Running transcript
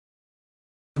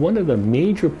one of the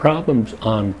major problems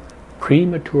on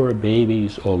premature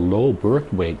babies or low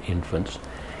birth weight infants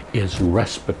is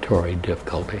respiratory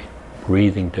difficulty,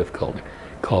 breathing difficulty,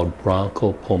 called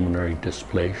bronchopulmonary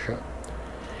dysplasia.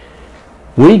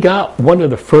 We got one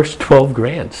of the first 12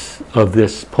 grants of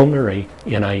this pulmonary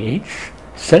NIH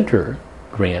center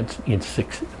grants in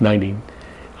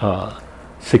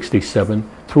 1967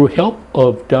 through help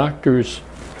of doctors,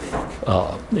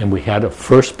 and we had a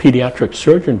first pediatric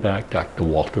surgeon back, Dr.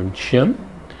 Walter Shim,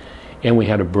 and we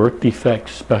had a birth defect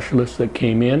specialist that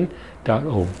came in.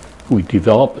 We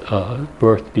developed a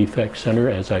birth defect center,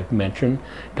 as I've mentioned,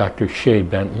 Dr. Shea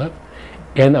Bentliff,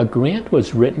 and a grant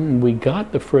was written. We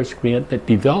got the first grant that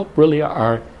developed really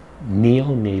our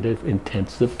neonatal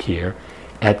intensive care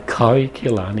at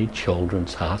Kauikeolani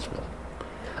Children's Hospital.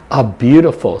 A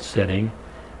beautiful setting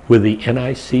with the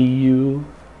NICU,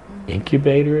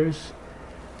 incubators,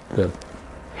 the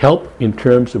help in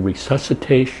terms of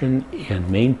resuscitation and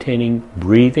maintaining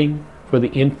breathing for the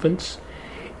infants,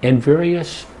 and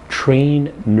various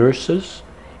trained nurses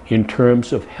in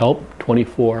terms of help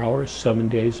 24 hours, 7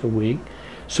 days a week.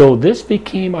 So this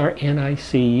became our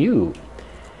NICU.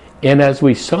 And as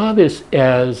we saw this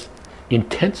as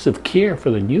intensive care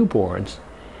for the newborns,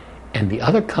 and the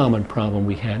other common problem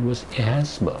we had was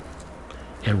asthma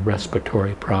and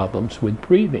respiratory problems with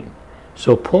breathing.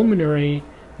 So pulmonary,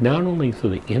 not only for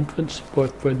the infants,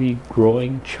 but for the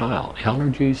growing child.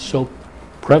 Allergies so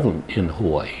prevalent in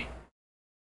Hawaii.